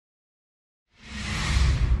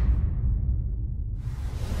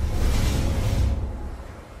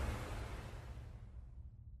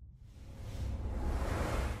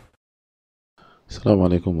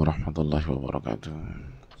Assalamualaikum warahmatullahi wabarakatuh.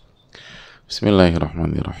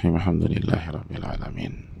 Bismillahirrahmanirrahim. Alhamdulillahirabbil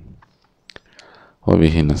alamin. Wa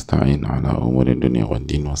bihi nasta'in ala umuri dunya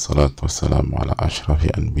waddin, wassalatu wassalamu ala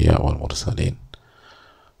asyrafil anbiya wal mursalin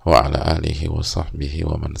wa ala alihi wa sahbihi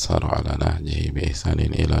wa man sara ala nahjihi bi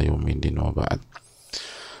ihsanin ila yaumiddin wa ba'd.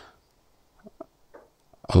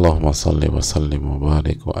 Allahumma salli wa sallim wa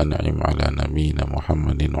barik wa an'im ala nabiyyina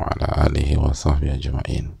Muhammadin wa ala alihi wa sahbihi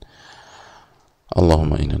ajma'in.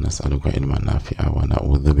 Allahumma inna nas'aluka ilman nafi'a wa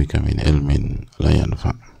na'udzubika min ilmin la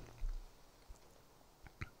yanfa'.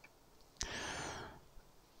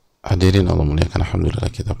 Hadirin Allah muliakan,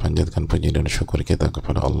 alhamdulillah kita panjatkan puji dan syukur kita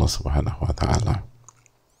kepada Allah Subhanahu wa taala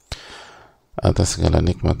atas segala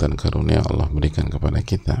nikmat dan karunia Allah berikan kepada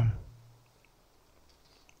kita.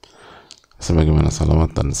 Sebagaimana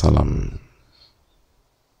salawat dan salam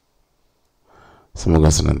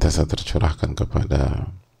semoga senantiasa tercurahkan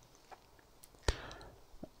kepada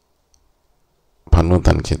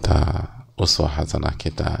panutan kita, uswah hasanah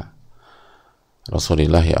kita,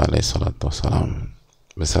 Rasulullah alaihi salatu wassalam,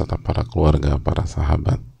 beserta para keluarga, para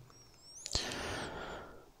sahabat,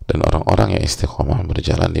 dan orang-orang yang istiqomah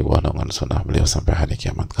berjalan di bawah naungan sunnah beliau sampai hari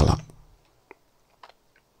kiamat kelak.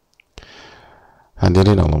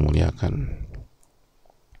 Hadirin Allah muliakan,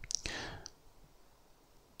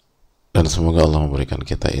 dan semoga Allah memberikan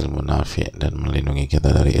kita ilmu nafi' dan melindungi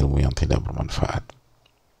kita dari ilmu yang tidak bermanfaat.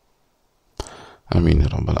 Amin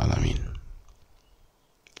ya rabbal alamin.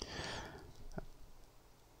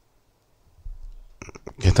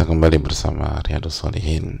 Kita kembali bersama Riyaadhush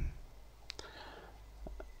Shaalihiin.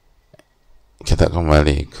 Kita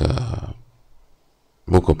kembali ke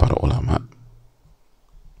buku para ulama.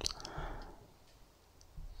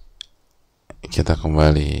 Kita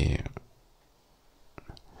kembali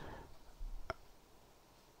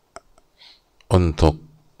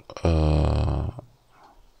untuk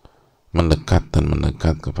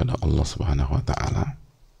mendekat kepada Allah Subhanahu wa taala.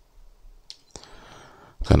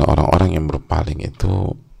 Karena orang-orang yang berpaling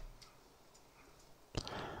itu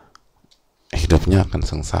hidupnya akan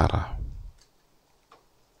sengsara.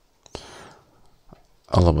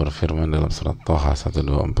 Allah berfirman dalam surat Thaha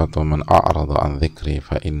 124, "Wa man a'rada an dzikri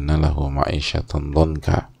fa inna lahu ma'isyatan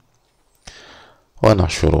dhanka wa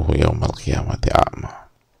nahsyuruhu yaumal qiyamati a'ma."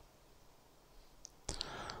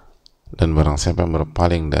 Dan barang siapa yang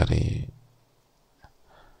berpaling dari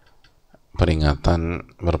peringatan,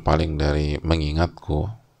 berpaling dari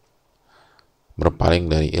mengingatku,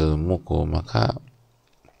 berpaling dari ilmuku, maka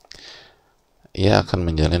ia akan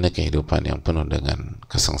menjalani kehidupan yang penuh dengan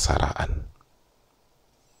kesengsaraan.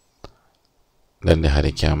 Dan di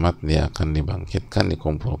hari kiamat dia akan dibangkitkan,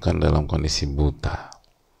 dikumpulkan dalam kondisi buta.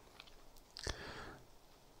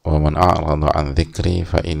 Wa man a'rada an dzikri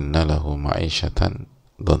fa inna lahu ma'isyatan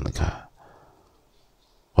dhanka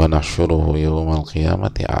wa nahsyuruhu yaumal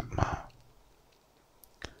qiyamati a'ma.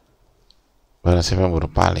 Barang siapa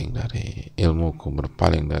berpaling dari ilmuku,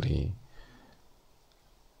 berpaling dari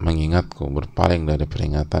mengingatku, berpaling dari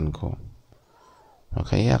peringatanku,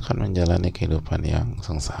 maka ia akan menjalani kehidupan yang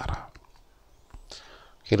sengsara,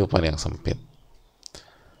 kehidupan yang sempit,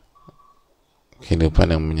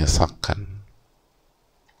 kehidupan yang menyesakkan.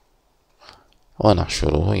 Wa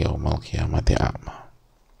nahsyuruhu yaumal qiyamati a'ma.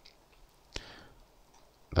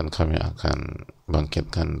 Dan kami akan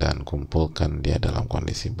bangkitkan dan kumpulkan dia dalam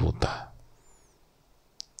kondisi buta.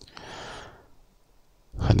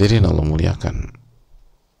 Hadirin Allah muliakan,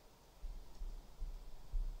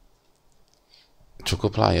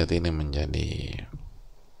 cukuplah ayat ini menjadi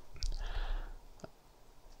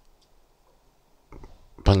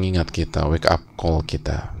pengingat kita, wake up call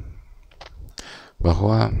kita,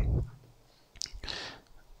 bahwa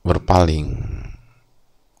berpaling,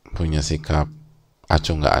 punya sikap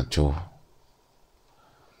acuh nggak acuh,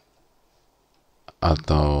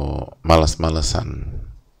 atau malas-malesan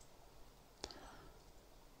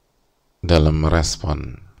dalam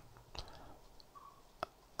merespon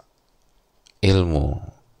ilmu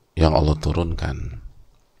yang Allah turunkan,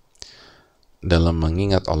 dalam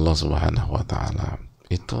mengingat Allah Subhanahu wa taala,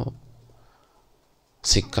 itu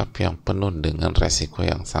sikap yang penuh dengan resiko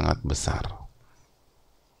yang sangat besar.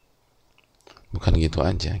 Bukan gitu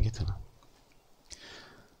aja gitu.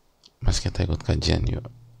 Mas, kita ikut kajian yuk.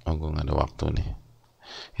 Oh, gue gak ada waktu nih.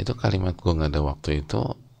 Itu kalimat gue gak ada waktu itu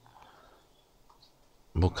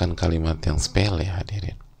bukan kalimat yang sepele,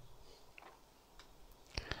 hadirin.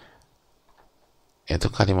 Itu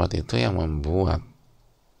kalimat itu yang membuat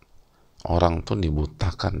orang tuh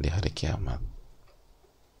dibutakan di hari kiamat.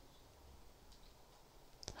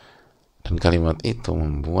 Dan kalimat itu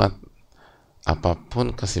membuat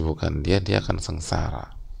apapun kesibukan dia akan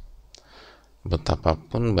sengsara.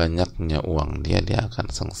 betapapun banyaknya uang dia akan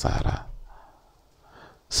sengsara.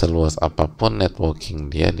 Seluas apapun networking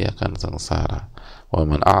dia akan sengsara. Wa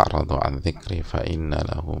man a'rada an dzikri fa inna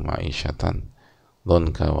lahu ma'isyatan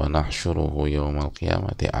dhanka wa nahsyuruhu yaumal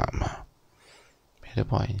qiyamati a'ma. Beda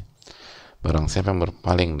poinnya. Barang siapa yang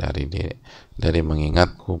berpaling dari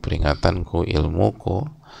mengingatku, peringatanku, ilmuku,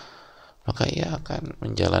 maka ia akan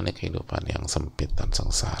menjalani kehidupan yang sempit dan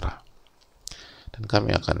sengsara. Dan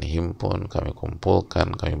kami akan himpun, kami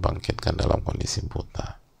kumpulkan, kami bangkitkan dalam kondisi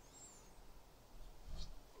buta.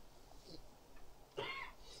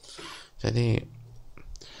 Jadi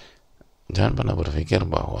jangan pernah berpikir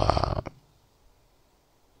bahwa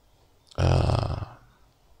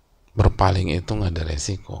berpaling itu nggak ada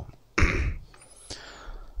resiko.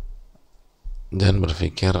 Jangan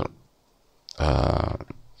berpikir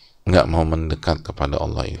nggak mau mendekat kepada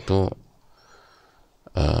Allah itu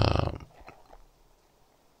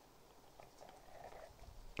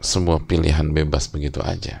sebuah pilihan bebas begitu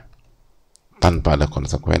aja tanpa ada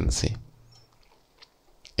konsekuensi.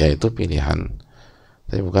 Yaitu pilihan,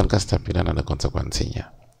 tapi bukankah setiap pilihan ada konsekuensinya?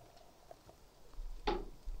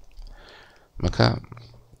 Maka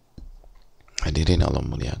hadirin Allah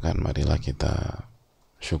muliakan, marilah kita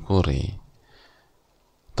syukuri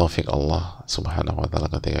taufik Allah subhanahu wa ta'ala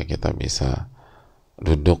ketika kita bisa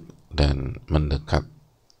duduk dan mendekat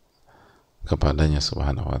kepadanya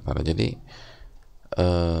subhanahu wa ta'ala. Jadi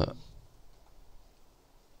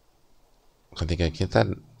ketika kita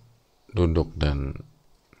duduk dan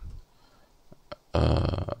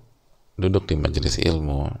duduk di majelis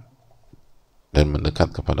ilmu dan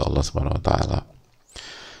mendekat kepada Allah Subhanahu wa taala,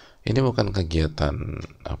 ini bukan kegiatan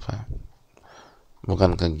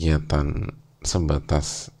bukan kegiatan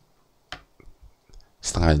sebatas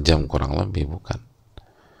setengah jam kurang lebih, bukan.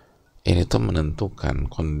 Ini tuh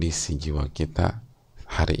menentukan kondisi jiwa kita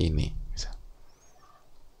hari ini,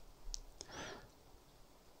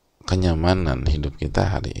 kenyamanan hidup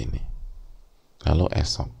kita hari ini, lalu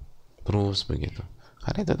esok terus begitu.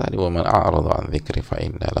 Karena itu tadi, wa man a'rada an dzikri fa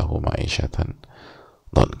inna lahu ma'isyatan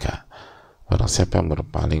dhanka. Barang siapa yang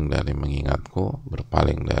berpaling dari mengingatku,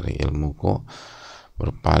 berpaling dari ilmuku,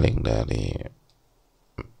 berpaling dari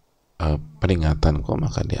peringatanku,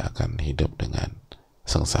 maka dia akan hidup dengan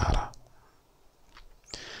sengsara.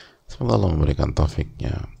 Semoga Allah memberikan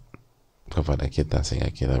taufiknya kepada kita sehingga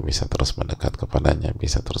kita bisa terus mendekat kepadanya,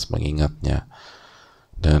 bisa terus mengingatnya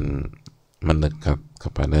dan mendekat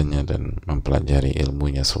kepadanya dan mempelajari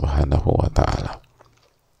ilmunya subhanahu wa ta'ala.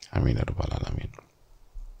 Amin ya rabbal alamin.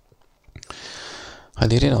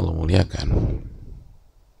 Hadirin Allah muliakan,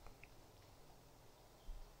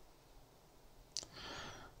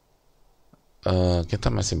 kita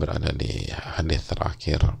masih berada di hadis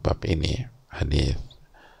terakhir bab ini, hadis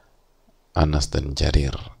Anas dan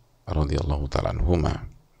Jarir radhiallahu ta'ala anhuma,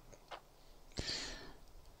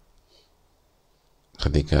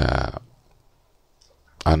 ketika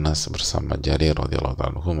Anas bersama Jarir radhiallahu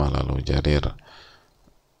ta'ala anhuma, lalu Jarir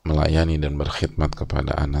melayani dan berkhidmat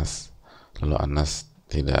kepada Anas, lalu Anas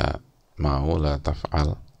tidak mau, la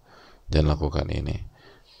taf'al, jangan lakukan ini,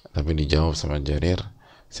 tapi dijawab sama Jarir,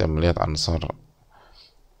 saya melihat Ansar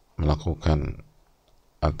melakukan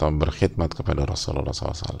atau berkhidmat kepada Rasulullah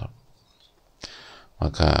SAW,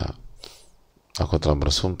 maka aku telah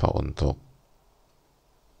bersumpah untuk,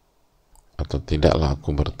 atau tidaklah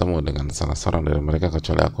aku bertemu dengan salah seorang dari mereka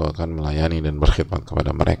kecuali aku akan melayani dan berkhidmat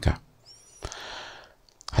kepada mereka.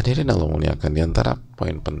 Hadirin Allah muliakan, di antara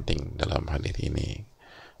poin penting dalam hadis ini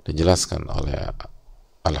dijelaskan oleh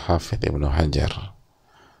Al-Hafidh Ibnu Hajar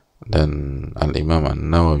dan Al-Imam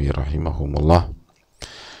An-Nawawi rahimahumullah,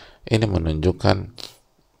 ini menunjukkan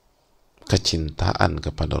kecintaan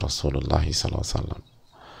kepada Rasulullah SAW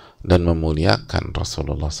dan memuliakan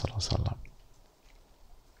Rasulullah SAW.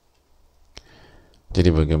 Jadi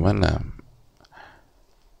bagaimana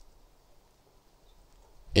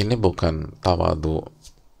ini bukan tawadu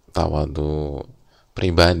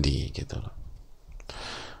pribadi gitu loh,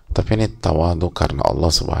 tapi ini tawadu karena Allah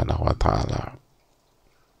Subhanahu wa ta'ala,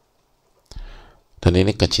 dan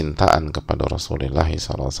ini kecintaan kepada Rasulullah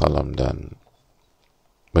SAW dan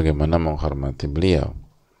bagaimana menghormati beliau.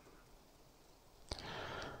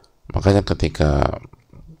 Makanya ketika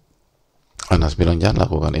Anas bilang jangan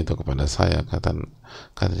lakukan itu kepada saya, kata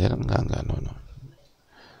Jarir, enggak, no.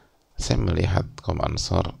 Saya melihat kaum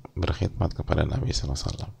Ansar berkhidmat kepada Nabi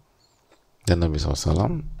SAW, dan Nabi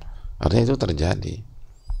SAW, artinya itu terjadi,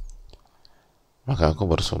 maka aku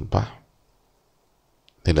bersumpah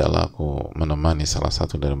tidaklah aku menemani salah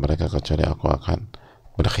satu dari mereka kecuali aku akan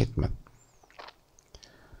berkhidmat.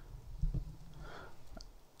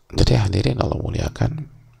 Jadi hadirin Allah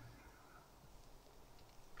muliakan,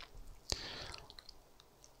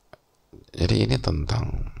 Jadi ini tentang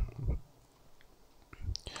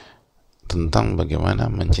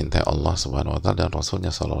bagaimana mencintai Allah Subhanahu wa taala dan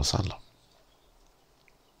Rasulnya sallallahu alaihi wasallam.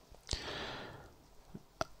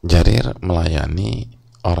 Jarir melayani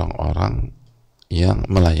orang-orang yang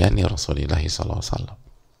melayani Rasulullah sallallahu alaihi wasallam.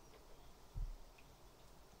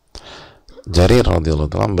 Jarir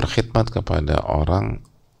radhiyallahu ta'ala berkhidmat kepada orang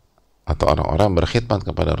atau orang-orang berkhidmat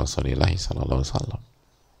kepada Rasulullah sallallahu alaihi wasallam.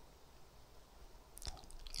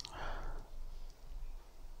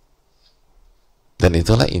 Dan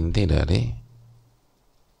itulah inti dari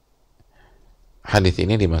hadis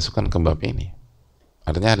ini dimasukkan ke bab ini.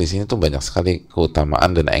 Artinya hadis ini tuh banyak sekali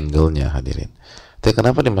keutamaan dan angle-nya, hadirin. Tapi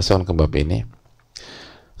kenapa dimasukkan ke bab ini?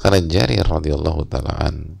 Karena Jarir radhiyallahu ta'ala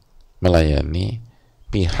melayani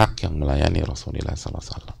pihak yang melayani Rasulullah sallallahu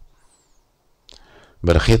alaihi wasallam.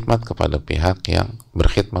 Berkhidmat kepada pihak yang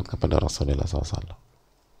berkhidmat kepada Rasulullah sallallahu alaihi wasallam.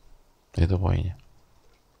 Itu poinnya.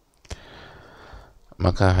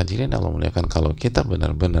 Maka hadirin Allah muliakan, kalau kita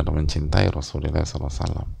benar-benar mencintai Rasulullah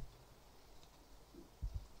SAW,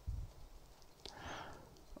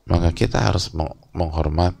 maka kita harus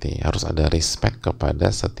menghormati, harus ada respect kepada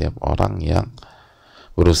setiap orang yang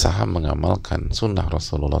berusaha mengamalkan sunnah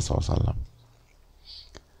Rasulullah SAW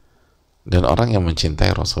dan orang yang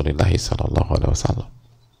mencintai Rasulullah SAW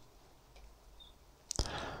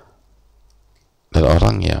dan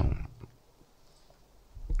orang yang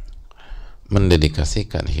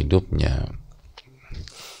mendedikasikan hidupnya,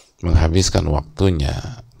 menghabiskan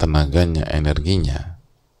waktunya, tenaganya, energinya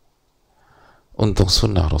untuk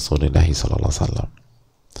sunnah Rasulullah SAW,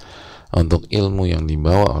 untuk ilmu yang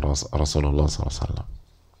dibawa Rasulullah SAW,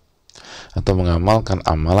 atau mengamalkan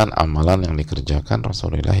amalan-amalan yang dikerjakan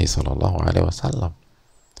Rasulullah SAW.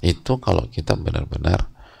 Itu kalau kita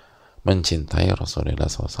benar-benar mencintai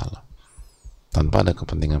Rasulullah SAW tanpa ada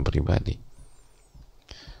kepentingan pribadi.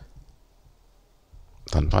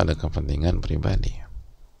 Tanpa ada kepentingan pribadi.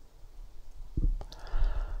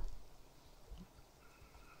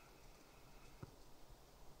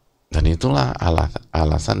 Dan itulah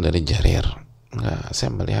alasan dari Jarir. Enggak,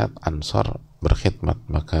 saya melihat Ansor berkhidmat,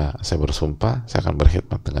 maka saya bersumpah saya akan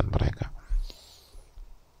berkhidmat dengan mereka.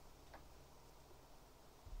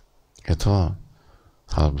 Itu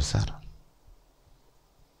hal besar.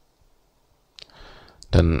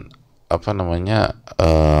 Dan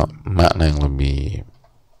makna yang lebih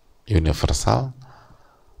universal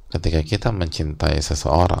ketika kita mencintai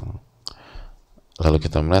seseorang, lalu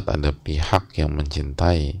kita melihat ada pihak yang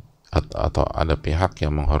mencintai atau ada pihak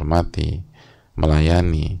yang menghormati,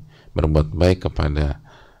 melayani, berbuat baik kepada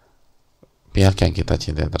pihak yang kita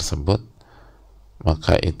cintai tersebut,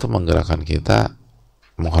 maka itu menggerakkan kita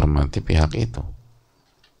menghormati pihak itu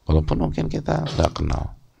walaupun mungkin kita nggak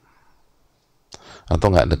kenal atau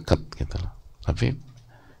nggak dekat gitu loh. Tapi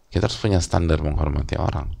kita harus punya standar menghormati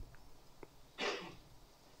orang.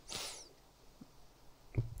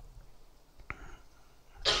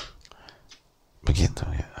 Begitu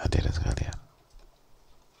ya hadirin sekalian.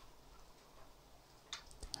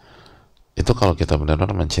 Itu kalau kita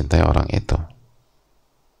benar-benar mencintai orang itu.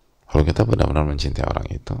 Kalau kita benar-benar mencintai orang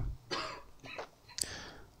itu,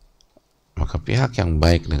 maka pihak yang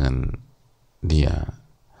baik dengan dia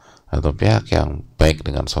atau pihak yang baik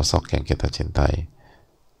dengan sosok yang kita cintai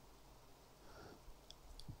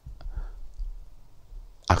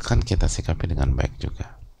akan kita sikapi dengan baik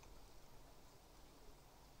juga.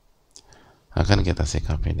 Akan kita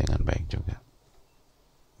sikapi dengan baik juga.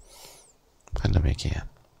 Kan demikian.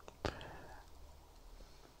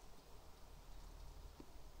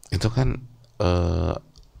 Itu kan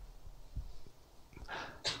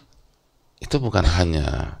itu bukan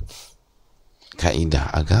hanya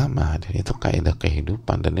kaidah agama, dan itu kaidah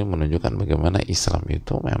kehidupan, dan ini menunjukkan bagaimana Islam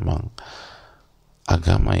itu memang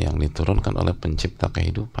agama yang diturunkan oleh pencipta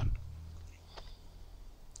kehidupan.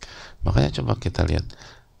 Makanya coba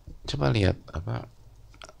lihat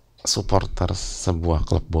supporter sebuah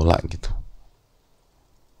klub bola gitu.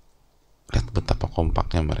 Lihat betapa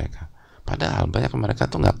kompaknya mereka. Padahal banyak mereka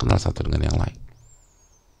tuh nggak kenal satu dengan yang lain.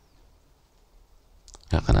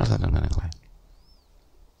 Nggak kenal satu dengan yang lain.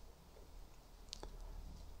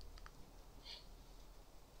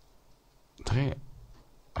 Tapi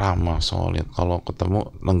ramah, solid. Kalau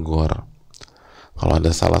ketemu negor. Kalau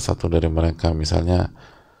ada salah satu dari mereka misalnya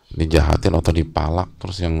dijahatin atau dipalak,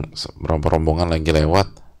 terus yang rombongan lagi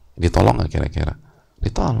lewat, ditolong nggak kira-kira?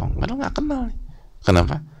 Ditolong. Padahal nggak kenal.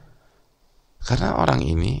 Kenapa? Karena orang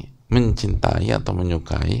ini mencintai atau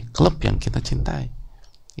menyukai klub yang kita cintai.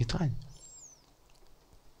 Itu aja.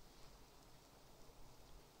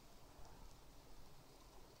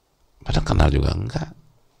 Padahal kenal juga enggak.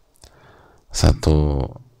 Satu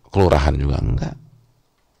kelurahan juga enggak,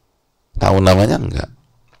 tahu namanya enggak.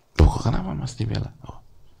 Loh, kok kenapa Mas dibela? Oh,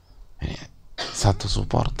 ini satu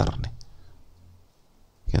supporter nih,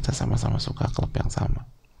 kita sama-sama suka klub yang sama,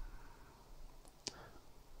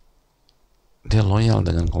 dia loyal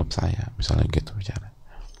dengan klub saya, misalnya gitu bicara,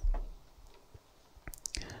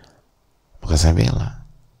 maka saya bela.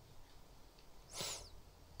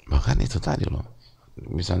 Bahkan itu tadi loh,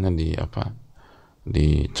 misalnya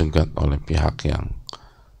dicegat oleh pihak yang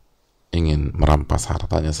ingin merampas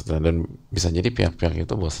hartanya setelah, dan bisa jadi pihak-pihak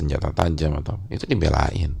itu bawa senjata tajam atau itu,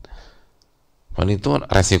 dibelain. Dan itu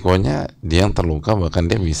resikonya dia yang terluka,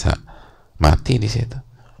 bahkan dia bisa mati di situ.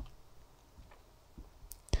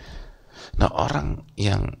 Nah, orang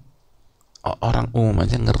umum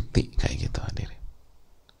aja ngerti kayak gitu, hadirin,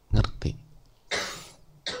 ngerti.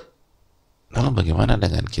 Lalu bagaimana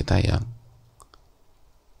dengan kita yang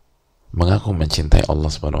mengaku mencintai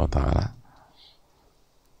Allah Subhanahu wa taala,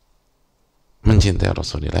 mencintai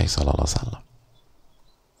Rasulullah sallallahu alaihi wasallam,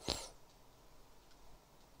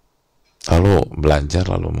 lalu belajar,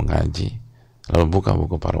 lalu mengaji, lalu buka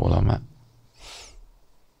buku para ulama.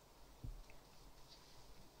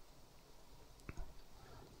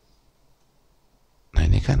 Nah,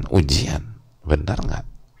 ini kan ujian, benar nggak?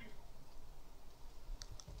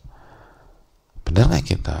 Benar nggak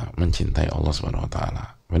kita mencintai Allah Subhanahu wa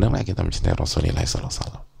taala? Benar nggak kita mencintai Rasulullah sallallahu alaihi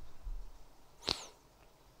wasallam?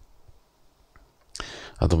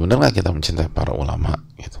 Atau benar nggak kita mencintai para ulama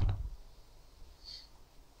gitu?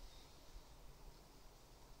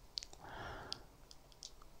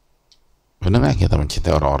 Benar nggak kita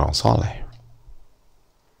mencintai orang-orang soleh?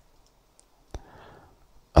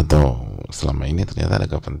 Atau selama ini ternyata ada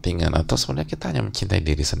kepentingan, atau sebenarnya kita hanya mencintai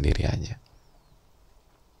diri sendiri aja?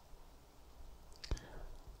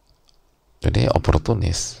 Jadi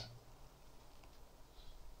oportunis.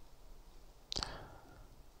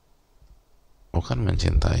 Bukan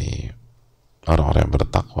mencintai orang-orang yang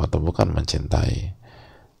bertakwa, atau bukan mencintai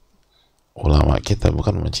ulama kita,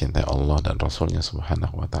 bukan mencintai Allah dan Rasulnya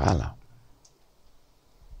Subhanahu wa ta'ala.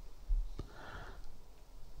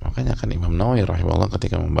 Makanya kan Imam Nawawi rahimahullah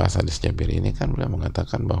ketika membahas hadis Jarir ini kan beliau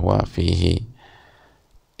mengatakan bahwa fihi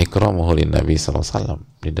ikramuhu lin Nabi sallallahu alaihi wasallam.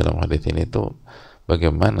 Di dalam hadis ini tuh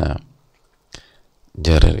bagaimana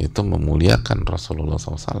Jarir itu memuliakan Rasulullah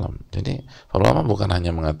SAW. Jadi ulama bukan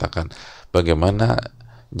hanya mengatakan bagaimana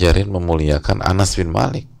Jarir memuliakan Anas bin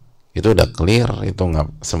Malik, itu udah clear, itu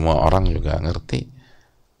nggak semua orang juga ngerti.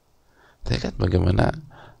 Tapi kan bagaimana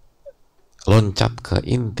loncat ke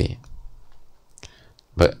inti.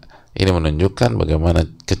 Ini menunjukkan bagaimana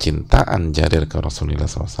kecintaan Jarir ke Rasulullah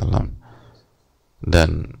SAW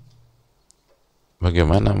dan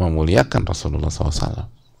bagaimana memuliakan Rasulullah SAW.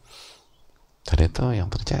 Tadi itu yang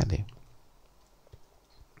terjadi.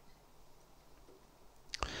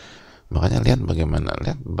 Makanya lihat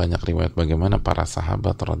banyak riwayat bagaimana para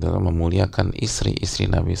sahabat radhiallahu memuliakan istri-istri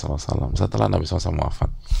Nabi SAW setelah Nabi SAW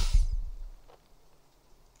wafat.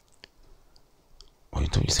 Oh,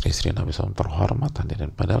 itu istri-istri Nabi SAW terhormat,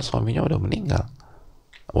 dan padahal suaminya udah meninggal,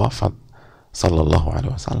 wafat, sallallahu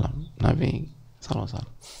alaihi wasallam, Nabi sallallahu alaihi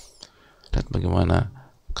wasallam. Lihat bagaimana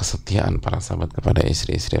kesetiaan para sahabat kepada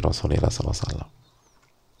istri-istri Rasulullah SAW.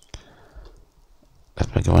 Lihat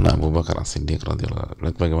bagaimana Abu Bakar As-Siddiq radhiyallahu,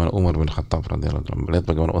 lihat bagaimana Umar bin Khattab radhiyallahu, lihat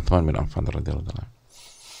bagaimana Uthman bin Affan radhiyallahu,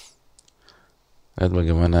 lihat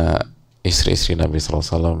bagaimana istri-istri Nabi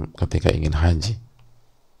SAW ketika ingin haji,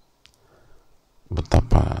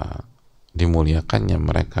 betapa dimuliakannya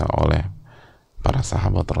mereka oleh para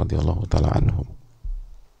sahabat radhiyallahu taala anhu.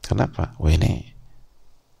 Kenapa? Wah, ini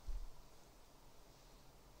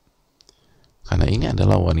karena ini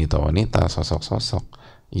adalah wanita-wanita, sosok-sosok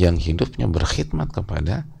yang hidupnya berkhidmat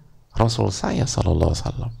kepada Rasul saya sallallahu alaihi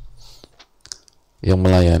wasallam, yang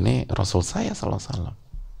melayani Rasul saya sallallahu alaihi wasallam.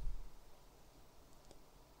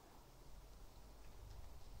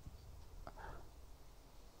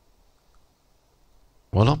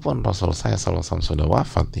 Walaupun Rasul saya sallallahu alaihi wasallam sudah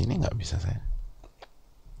wafat, ini nggak bisa saya.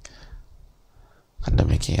 Kan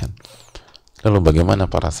demikian. Lalu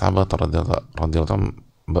bagaimana para sahabat radhiyallahu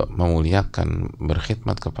memuliakan,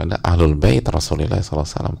 berkhidmat kepada ahlul bait Rasulullah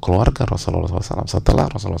SAW, keluarga Rasulullah SAW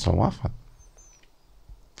setelah Rasulullah SAW wafat.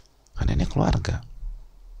 Karena ini keluarga.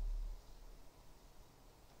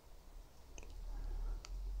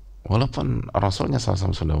 Walaupun Rasulnya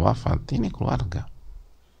SAW sudah wafat, ini keluarga.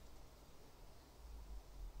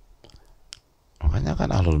 Makanya kan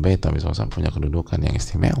ahlul bait Nabi SAW punya kedudukan yang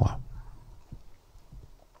istimewa.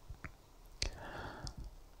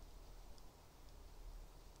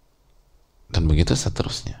 Dan begitu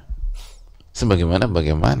seterusnya. Bagaimana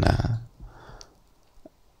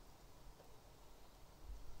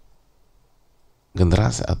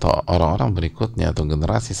generasi atau orang-orang berikutnya atau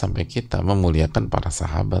generasi sampai kita memuliakan para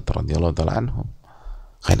sahabat radhiyallahu anhu.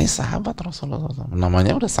 Karena ini sahabat Rasulullah SAW.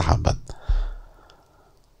 Namanya udah sahabat.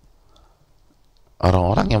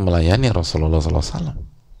 Orang-orang yang melayani Rasulullah SAW,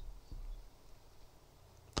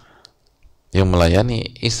 yang melayani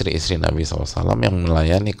istri-istri Nabi SAW, yang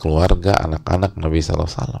melayani keluarga, anak-anak Nabi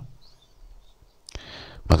SAW.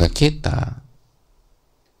 Maka kita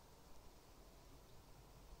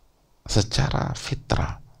secara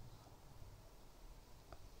fitrah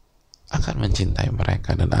akan mencintai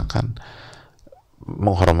mereka dan akan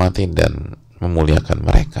menghormati dan memuliakan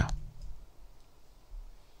mereka.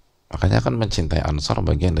 Makanya akan mencintai Ansar,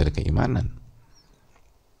 bagian dari keimanan.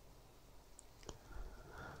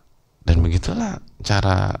 Dan begitulah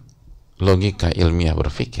cara logika ilmiah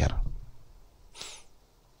berpikir.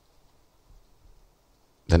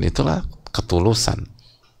 Dan itulah ketulusan.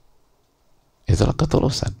 Itulah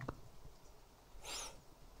ketulusan.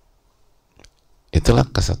 Itulah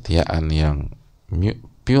kesetiaan yang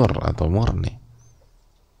pure atau murni.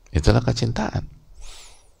 Itulah kecintaan.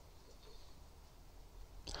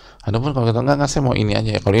 Adapun kalau kita enggak, saya mau ini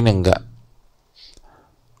aja ya, kalau ini enggak,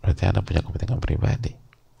 berarti Anda punya kepentingan pribadi.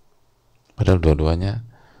 Padahal dua-duanya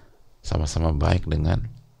sama-sama baik dengan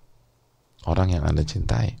orang yang Anda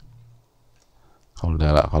cintai.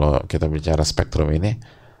 Kalau kita bicara spektrum ini,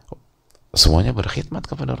 semuanya berkhidmat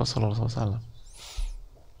kepada Rasulullah SAW.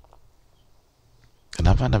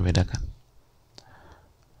 Kenapa Anda bedakan?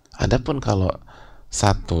 Adapun kalau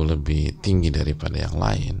satu lebih tinggi daripada yang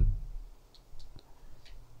lain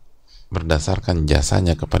berdasarkan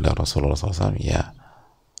jasanya kepada Rasulullah SAW, ya,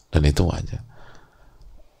 dan itu wajar.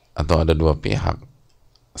 Atau ada dua pihak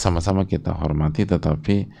sama-sama kita hormati,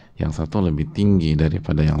 tetapi yang satu lebih tinggi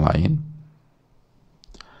daripada yang lain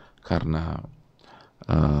karena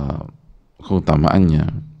keutamaannya,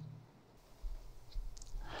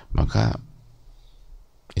 maka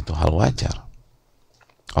itu hal wajar.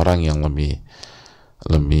 Orang yang lebih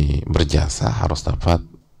berjasa harus dapat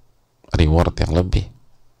reward yang lebih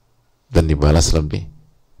dan dibalas lebih.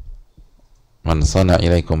 Man sana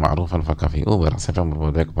ilaikum ma'rufan fakafi'u, barang siapa yang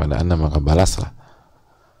berbuat baik kepada Anda maka balaslah.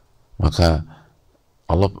 Maka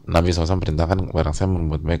Nabi SAW perintahkan, barang siapa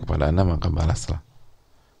berbuat baik kepada Anda maka balaslah.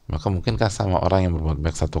 Maka mungkinkah sama orang yang berbuat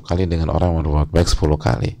baik 1 kali dengan orang yang berbuat baik 10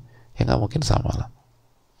 kali? Ya nggak mungkin sama lah.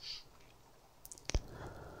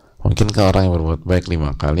 Mungkinkah orang yang berbuat baik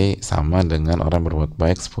 5 kali sama dengan orang yang berbuat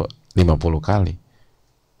baik 50 kali?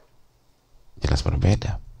 Jelas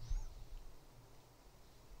berbeda.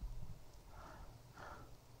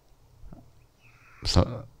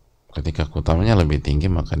 Ketika keutamanya lebih tinggi,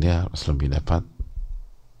 maka dia harus lebih dapat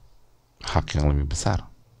hak yang lebih besar.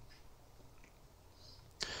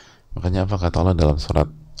 Makanya apa kata Allah dalam surat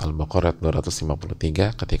Al-Baqarah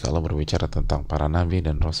 253 ketika Allah berbicara tentang para nabi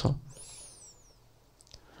dan rasul?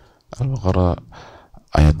 Al-Baqarah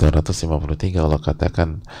ayat 253 Allah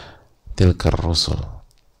katakan, tilkar rusul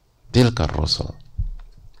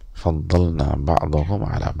faddalna ba'dahum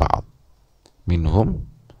ala ba'd minhum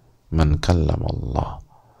man kallama Allah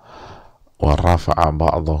wa rafa'a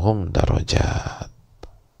ba'dahum darajat.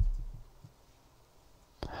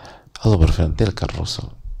 Allah berfirman, tilkar rusul,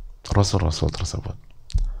 rasul-rasul tersebut,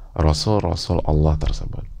 rasul-rasul Allah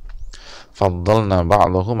tersebut, faddalna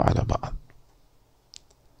ba'dahum ala ba'd,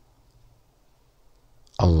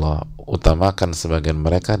 Allah utamakan sebagian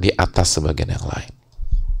mereka di atas sebagian yang lain.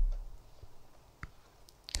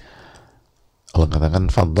 Allah katakan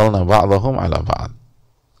faddalna ba'dahum ala ba'd,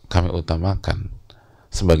 kami utamakan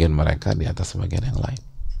sebagian mereka di atas sebagian yang lain.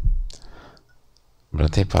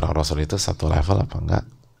 Berarti para rasul itu satu level apa enggak?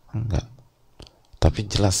 Enggak.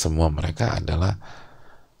 Tapi jelas semua mereka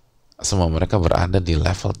berada di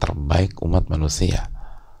level terbaik umat manusia.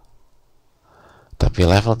 Tapi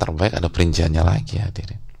level terbaik ada perinciannya lagi,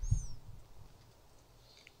 hadirin.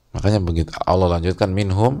 Makanya begitu Allah lanjutkan,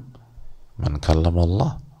 minhum man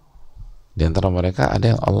kallamallah, di antara mereka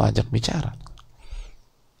ada yang Allah ajak bicara.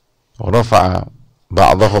 Rafa'a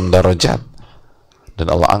ba'dahum darajat, dan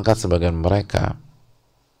Allah angkat sebagian mereka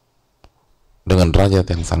dengan derajat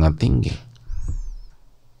yang sangat tinggi.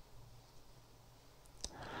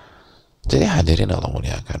 Jadi hadirin Allah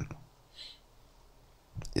muliakan,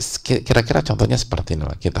 kira-kira contohnya seperti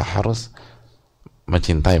inilah. Kita harus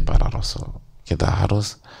mencintai para rasul, kita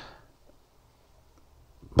harus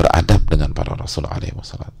beradab dengan para rasul alaihi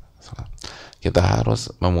wassalam, kita harus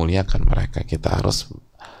memuliakan mereka, kita harus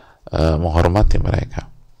menghormati mereka.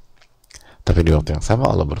 Tapi di waktu yang sama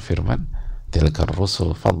Allah berfirman, tilkar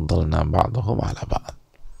rusul faddalna ba'dahum ala ba'd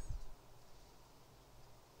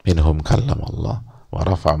minhum kallam Allah wa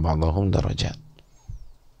rafa'a ba'dahum darajat.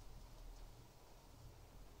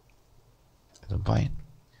 the point.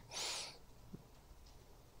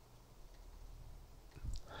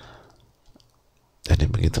 Jadi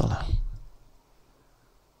begitulah.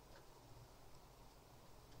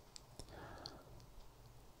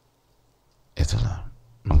 Itulah.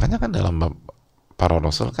 Makanya kan dalam bab para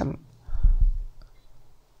rasul kan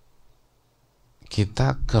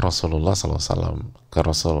kita ke Rasulullah SAW,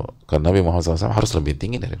 ke Nabi Muhammad SAW harus lebih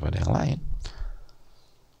tinggi daripada yang lain.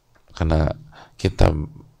 Karena kita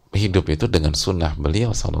hidup itu dengan sunnah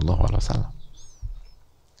beliau SAW,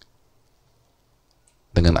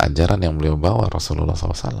 dengan ajaran yang beliau bawa Rasulullah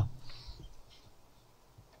SAW.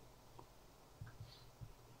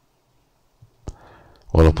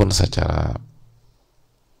 Walaupun secara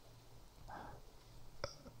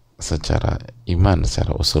iman,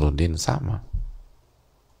 secara usuluddin sama.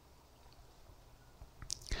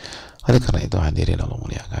 Oleh karena itu hadirin Allah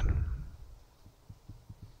muliakan,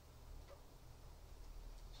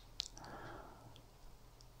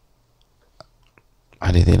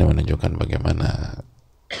 hadis ini menunjukkan bagaimana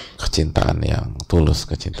kecintaan yang tulus,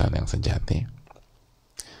 kecintaan yang sejati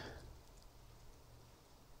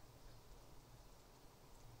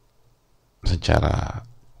secara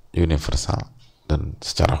universal dan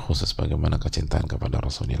secara khusus bagaimana kecintaan kepada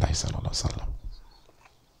Rasulullah SAW,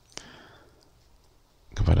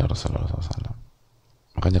 kepada Rasulullah SAW.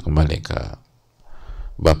 Makanya kembali ke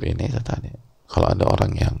bab ini tadi, kalau ada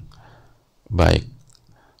orang yang baik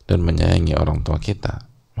dan menyayangi orang tua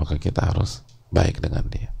kita, maka kita harus baik dengan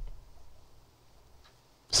dia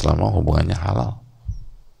selama hubungannya halal.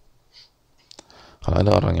 Kalau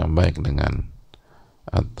ada orang yang baik dengan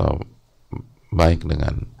atau baik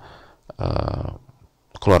dengan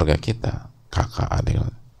keluarga kita, kakak, adik,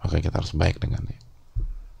 maka kita harus baik dengan dia.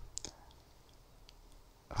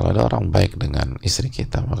 Kalau ada orang baik dengan istri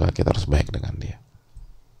kita, maka kita harus baik dengan dia.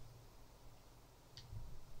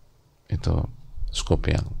 Itu skop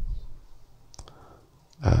yang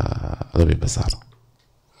lebih besar.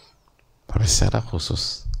 Tapi secara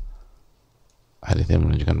khusus hadis ini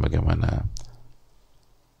menunjukkan bagaimana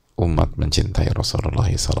umat mencintai Rasulullah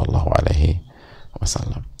sallallahu alaihi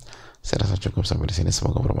wasallam. Saya rasa cukup sampai di sini,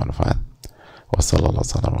 semoga bermanfaat. Wassallallahu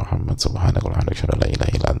alaihi wasallam Muhammad subhanahu wa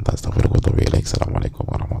ta'ala.